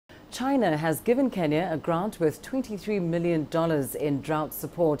China has given Kenya a grant worth $23 million in drought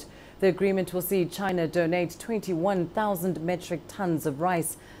support. The agreement will see China donate 21,000 metric tons of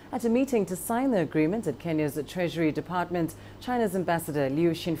rice. At a meeting to sign the agreement at Kenya's Treasury Department, China's ambassador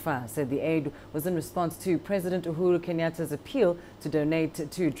Liu Xinfa said the aid was in response to President Uhuru Kenyatta's appeal to donate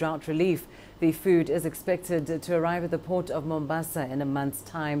to drought relief. The food is expected to arrive at the port of Mombasa in a month's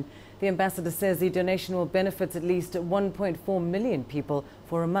time. The ambassador says the donation will benefit at least 1.4 million people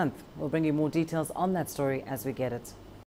for a month. We'll bring you more details on that story as we get it.